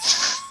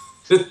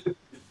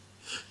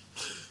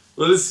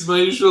 Well, this is my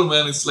usual,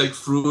 man. It's like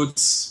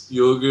fruits,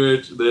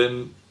 yogurt,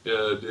 then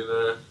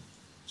dinner,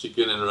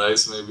 chicken and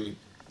rice maybe.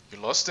 You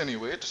lost any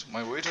weight?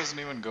 My weight hasn't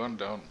even gone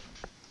down.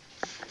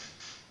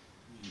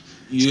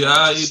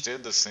 Yeah, It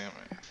stayed the same,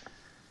 man.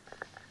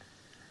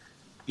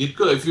 It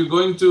could, if you're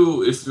going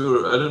to, if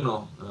you're, I don't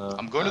know.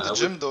 I'm going to the I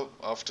gym though.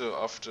 After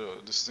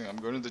this thing, I'm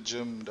going to the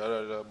gym.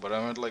 But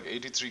I'm at like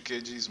 83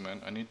 kgs,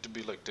 man. I need to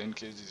be like 10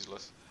 kgs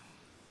less.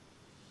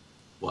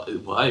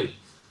 Why?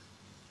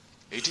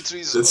 83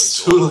 is That's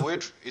it's true.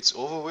 overweight. It's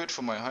overweight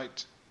for my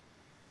height.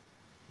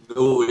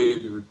 No way,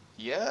 dude.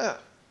 Yeah,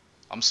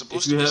 I'm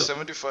supposed you to be have-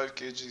 75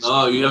 kgs.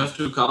 No, you have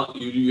to count.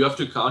 You have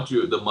to count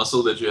the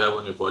muscle that you have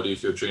on your body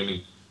if you're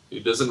training.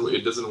 It doesn't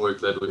work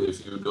that way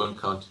if you don't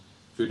count.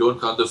 If you don't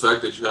count the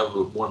fact that you have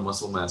more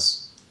muscle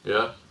mass.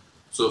 Yeah.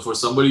 So for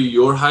somebody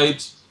your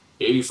height,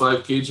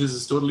 85 kgs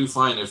is totally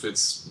fine if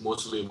it's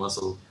mostly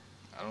muscle.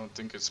 I don't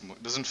think it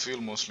doesn't feel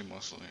mostly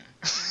muscle.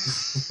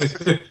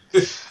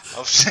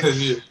 After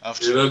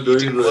You're not doing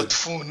eating it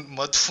right.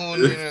 mud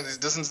food, it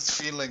doesn't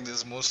feel like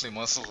there's mostly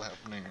muscle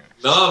happening.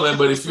 No, man,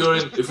 but if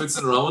it's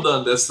in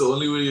Ramadan, that's the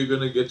only way you're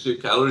gonna get your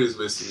calories,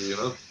 basically.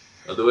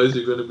 Otherwise,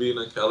 you're gonna be in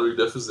a calorie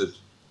deficit.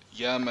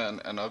 Yeah,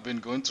 man, and I've been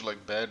going through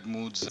like bad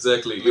moods.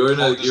 Exactly. Like, You're in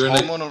there's a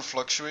hormonal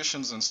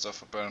fluctuations and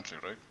stuff, apparently,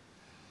 right?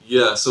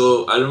 Yeah,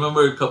 so I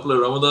remember a couple of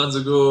Ramadans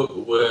ago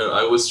where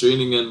I was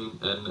training and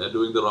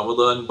doing the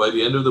Ramadan. By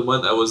the end of the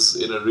month, I was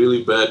in a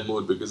really bad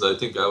mood because I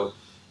think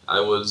I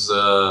was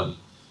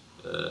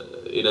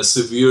in a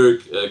severe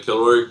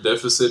caloric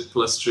deficit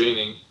plus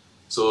training.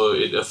 So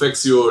it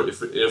affects your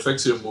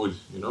mood,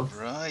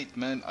 Right,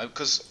 man.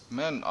 Because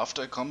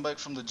after I come back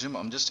from the gym,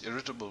 I'm just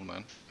irritable,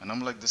 man, and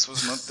I'm like, this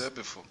was not there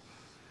before.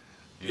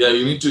 Yeah,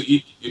 you need to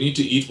eat. You need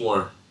to eat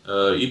more.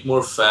 Eat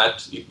more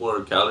fat. Eat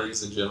more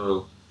calories in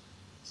general.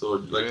 So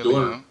like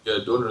Really,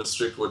 don't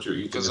restrict what you're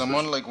eating. Because I'm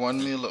on like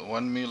one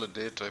meal a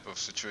day type of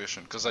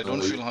situation. Because I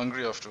don't feel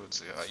hungry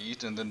afterwards. Yeah, I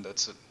eat and then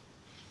that's it.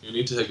 You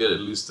need to get at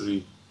least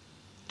 3.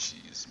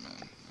 Jeez,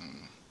 man.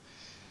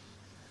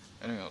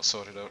 Anyway, I'll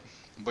sort it out.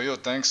 But yo,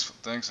 thanks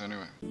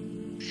anyway.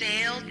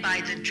 Veiled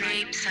by the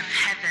drapes of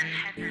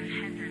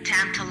heaven,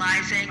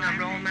 tantalizing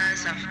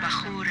aromas of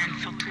bahur and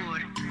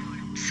fatur,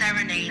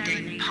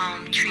 serenading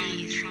palm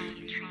trees,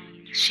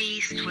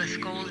 sheathed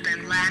with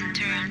golden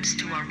lanterns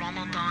to a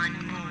Ramadan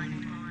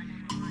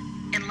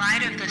moon. In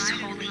light of this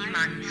holy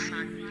month,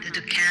 the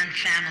Dukhan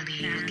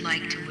family would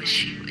like to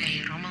wish you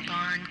a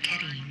Ramadan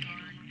Kareem.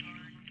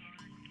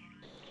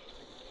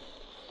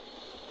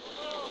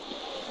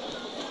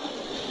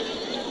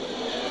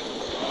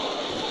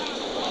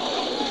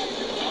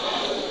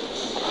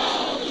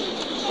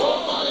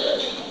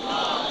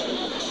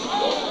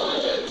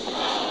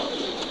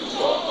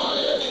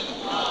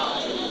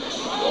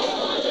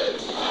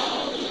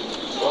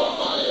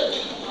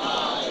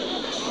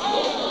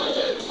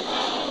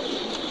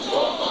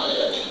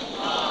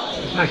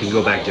 If I can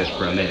go back just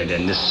for a minute,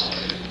 and this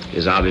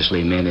is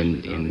obviously meant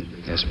in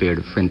a spirit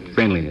of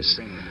friendliness.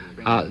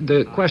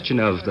 The question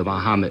of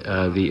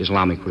the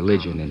Islamic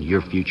religion and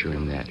your future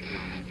in that.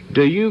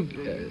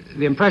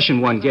 The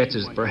impression one gets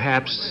is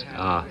perhaps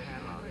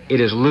it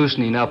is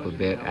loosening up a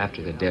bit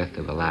after the death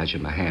of Elijah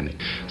Muhammad.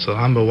 So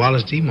Amba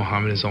Wallace D.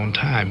 Muhammad is on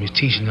time. He's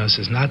teaching us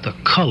it's not the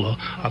color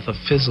of the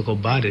physical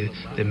body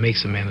that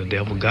makes a man a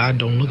devil. God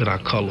don't look at our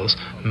colors.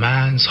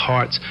 Minds,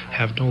 hearts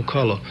have no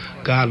color.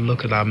 God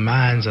look at our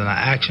minds and our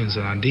actions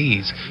and our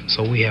deeds.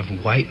 So we have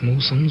white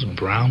Muslims,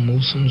 brown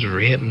Muslims,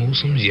 red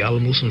Muslims, yellow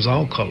Muslims,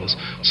 all colors.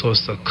 So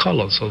it's the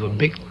color. So the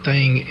big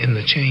thing in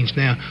the change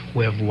now,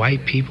 we have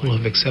white people who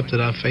have accepted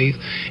our faith,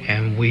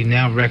 and we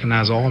now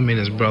recognize all men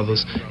as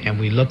brothers, and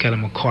we look at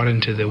them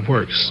according to their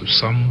works.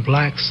 Some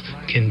blacks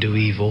can do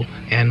evil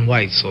and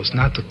white, so it's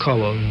not the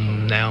color.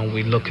 Now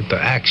we look at the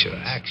action.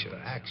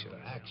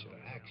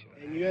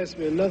 And you asked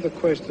me another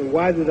question,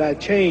 why did I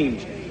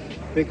change?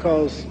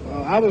 Because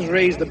I was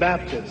raised a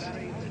Baptist,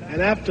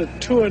 and after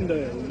touring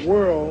the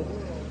world,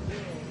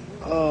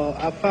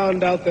 I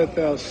found out that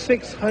there are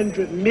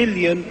 600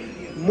 million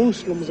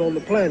Muslims on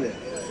the planet,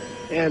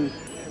 and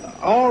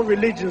all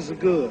religions are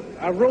good.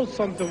 I wrote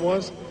something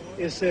once,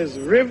 it says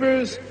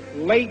rivers,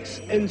 lakes,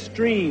 and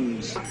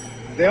streams.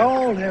 They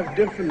all have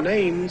different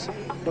names,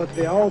 but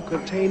they all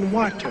contain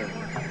water.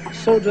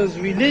 So does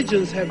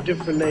religions have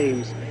different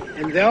names,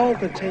 and they all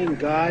contain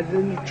God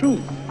and the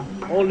truth,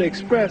 only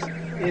expressed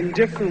in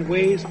different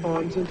ways,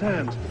 forms, and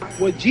times.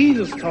 What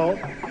Jesus taught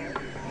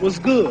was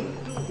good.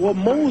 What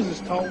Moses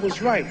taught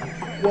was right.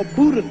 What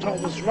Buddha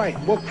taught was right.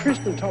 What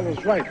Krishna taught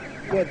was right.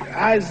 What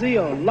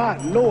Isaiah,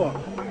 Lot, Noah.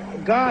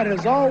 God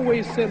has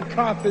always sent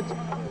prophets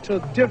to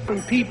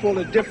different people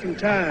at different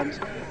times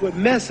with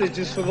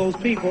messages for those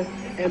people,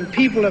 and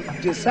people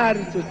have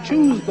decided to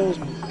choose those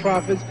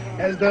prophets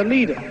as their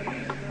leader.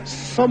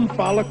 Some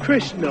follow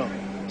Krishna,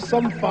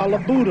 some follow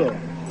Buddha,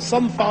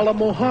 some follow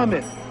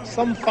Muhammad,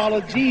 some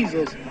follow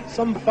Jesus,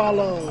 some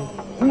follow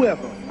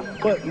whoever.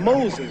 But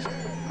Moses,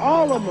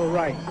 all of them are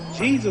right.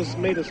 Jesus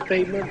made a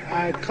statement,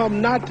 I come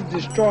not to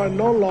destroy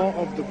no law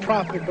of the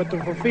prophet, but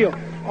to fulfill.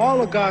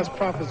 All of God's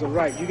prophets are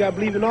right. You got to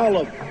believe in all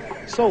of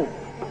them. So,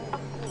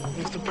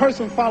 if the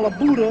person follow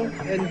Buddha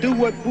and do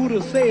what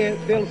Buddha said,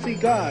 they'll see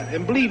God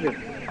and believe it.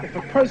 If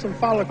a person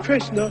follow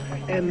Krishna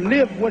and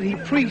live what he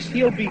preached,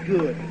 he'll be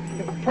good.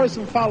 If a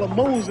person follow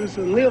Moses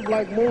and live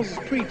like Moses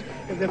preached,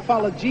 if they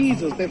follow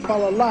Jesus, they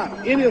follow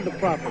Lot, any of the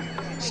prophets.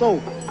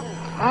 So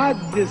I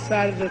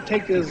decided to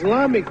take the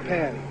Islamic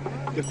path.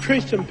 The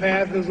Christian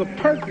path is a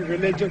perfect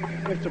religion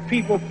if the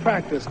people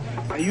practice.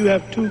 Now, you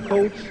have 2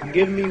 coats,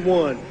 give me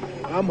 1.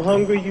 I'm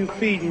hungry, you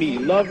feed me.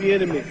 Love your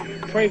enemy.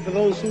 Pray for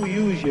those who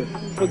use you.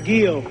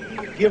 Forgive.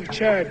 Give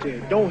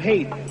charity. Don't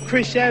hate.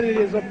 Christianity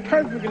is a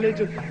perfect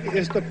religion.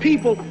 It's the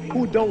people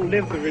who don't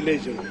live the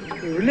religion.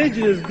 The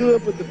religion is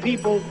good, but the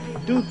people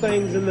do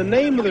things in the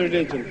name of the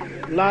religion.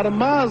 A lot of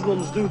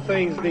Muslims do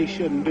things they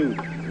shouldn't do.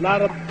 A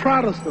lot of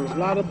Protestants, a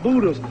lot of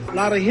Buddhists, a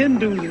lot of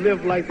Hindus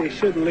live like they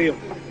shouldn't live.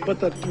 But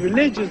the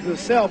religion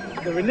itself,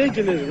 the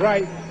religion is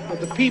right,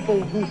 but the people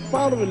who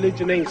follow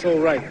religion ain't so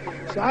right.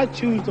 So I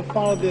choose to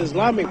follow the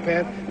Islamic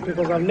path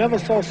because I never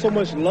saw so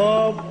much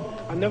love.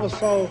 I never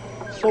saw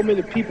so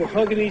many people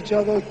hugging each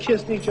other,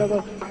 kissing each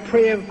other,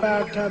 praying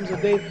 5 times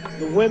a day,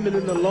 the women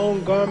in the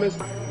long garments,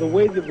 the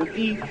way they would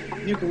eat.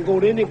 You can go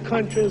to any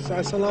country and say,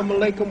 Assalamu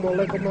alaikum, wa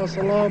alaikum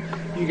assalam.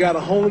 You got a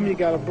home, you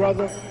got a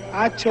brother.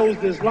 I chose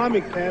the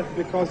Islamic path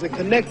because it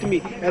connected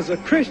me. As a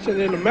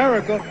Christian in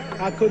America,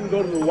 I couldn't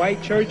go to the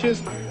white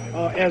churches.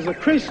 As a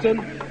Christian,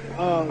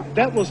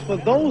 that was for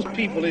those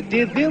people. It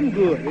did them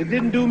good. It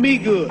didn't do me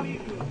good.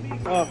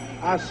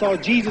 I saw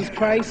Jesus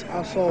Christ.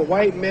 I saw a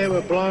white man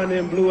with blonde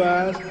and blue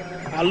eyes.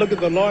 I look at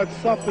the Lord's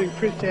Supper in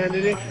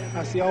Christianity.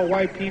 I see all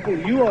white people.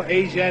 You are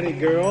Asiatic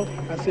girl.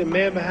 I see a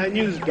man behind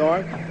you is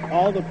dark.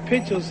 All the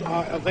pictures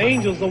of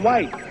angels are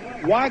white.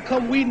 Why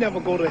come we never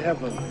go to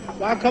heaven?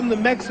 Why come the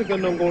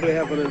Mexican don't go to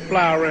heaven and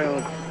fly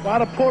around? Why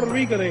the Puerto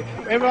Rican,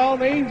 all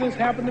the angels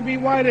happen to be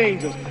white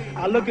angels?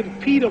 I look at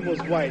Peter was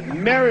white,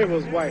 Mary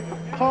was white,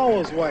 Paul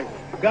was white,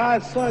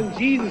 God's son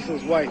Jesus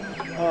was white.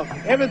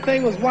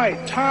 Everything was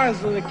white.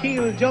 Tarzan, the king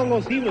of the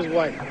jungles, he was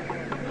white.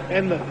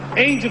 And the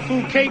angel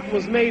food cake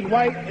was made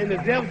white, and the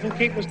devil food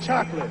cake was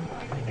chocolate.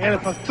 And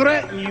if I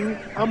threaten you,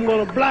 I'm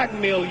going to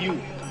blackmail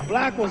you.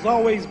 Black was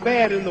always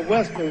bad in the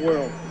Western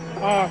world.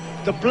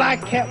 The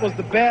black cat was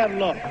the bad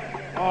luck.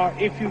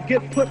 If you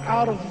get put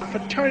out of a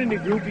fraternity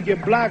group, you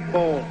get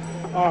blackballed.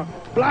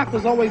 Black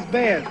was always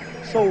bad.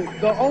 So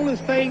the only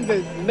thing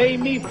that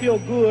made me feel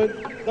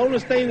good, the only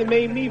thing that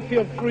made me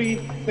feel free,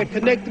 that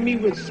connected me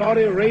with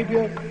Saudi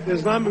Arabia, the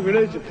Islamic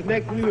religion,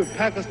 connected me with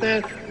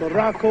Pakistan,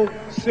 Morocco,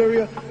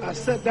 Syria. I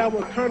sat down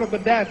with Colonel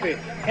Gaddafi,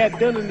 had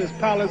dinner in his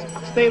palace,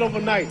 stayed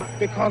overnight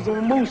because I'm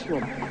a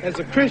Muslim. As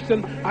a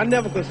Christian, I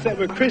never could sit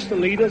with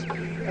Christian leaders.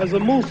 As a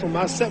Muslim,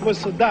 I sat with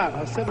Sadat,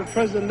 I sat with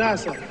President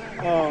Nasser,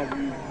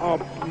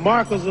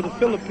 Marcos of the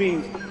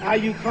Philippines,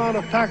 Ayub Khan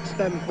of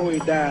Pakistan before he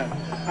died.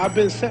 I've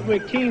been sat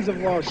with kings of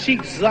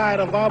Sheikh Zayed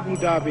of Abu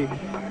Dhabi.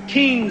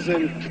 Kings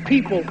and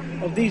people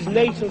of these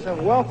nations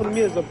have welcomed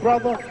me as a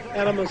brother,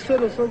 and I'm a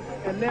citizen,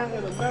 and now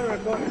in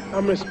America,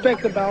 I'm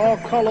respected by all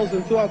colors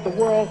and throughout the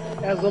world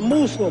as a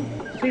Muslim.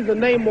 See, the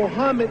name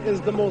Muhammad is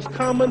the most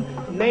common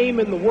name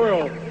in the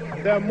world.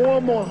 There are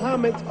more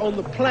Muhammads on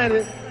the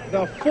planet.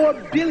 There are 4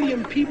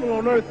 billion people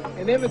on earth,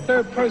 and every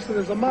 3rd person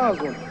is a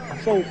Muslim.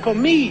 So for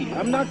me,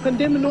 I'm not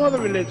condemning no other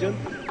religion,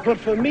 but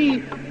for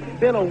me,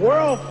 being a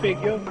world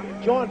figure,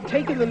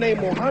 taking the name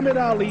Muhammad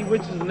Ali,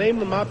 which is the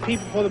name of my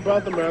people for the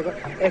brother of America,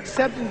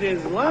 accepting the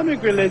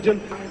Islamic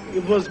religion,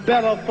 it was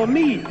better for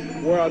me.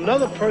 Where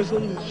another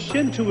person,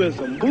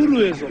 Shintoism,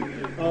 Buddhism,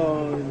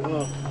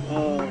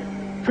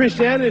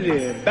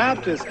 Christianity,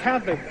 Baptist,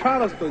 Catholic,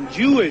 Protestant,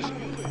 Jewish,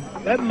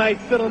 that might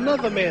fit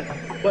another man.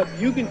 But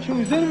you can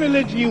choose any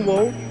religion you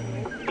want.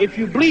 If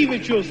you believe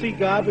it, you'll see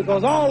God,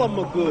 because all of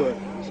them are good.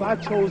 So I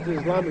chose the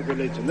Islamic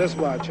religion. That's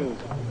why I chose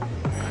it.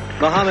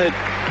 Muhammad.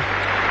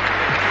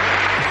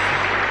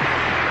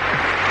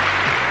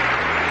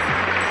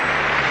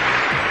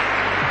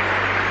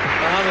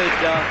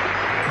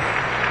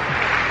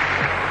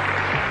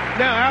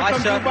 Now,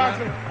 after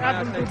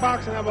I'm through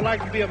boxing, I would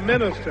like to be a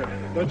minister.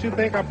 Don't you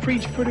think I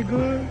preach pretty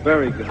good?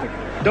 Very good.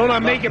 Don't I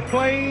make it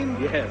plain?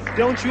 Yes.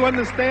 Don't you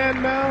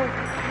understand now?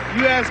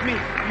 You asked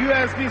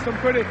me some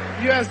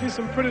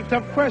pretty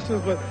tough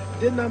questions, but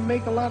didn't I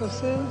make a lot of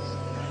sense?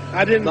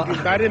 I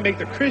didn't make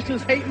the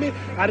Christians hate me.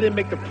 I didn't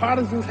make the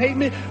Protestants hate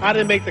me. I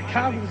didn't make the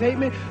Catholics hate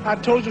me. I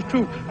told you the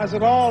truth. I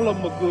said all of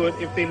them are good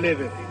if they live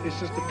it. It's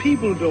just the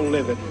people who don't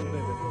live it.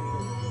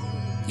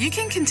 You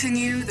can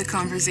continue the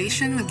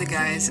conversation with the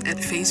guys at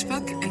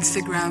Facebook,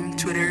 Instagram,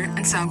 Twitter,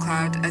 and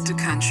SoundCloud at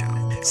Dukan Show.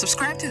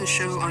 Subscribe to the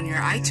show on your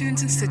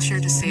iTunes and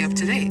Stitcher to stay up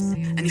to date.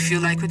 And if you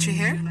like what you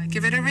hear,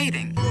 give it a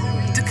rating.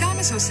 Dukan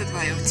is hosted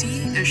by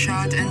OT,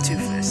 Irshad, and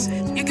Toothless.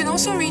 You can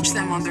also reach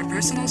them on their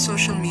personal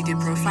social media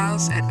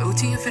profiles at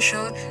OT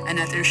Official and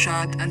at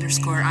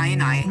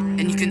Irshad_INI.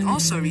 And you can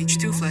also reach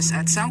Toothless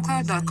at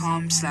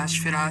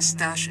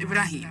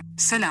soundcloud.com/Firas-Ibrahim.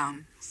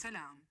 Salam.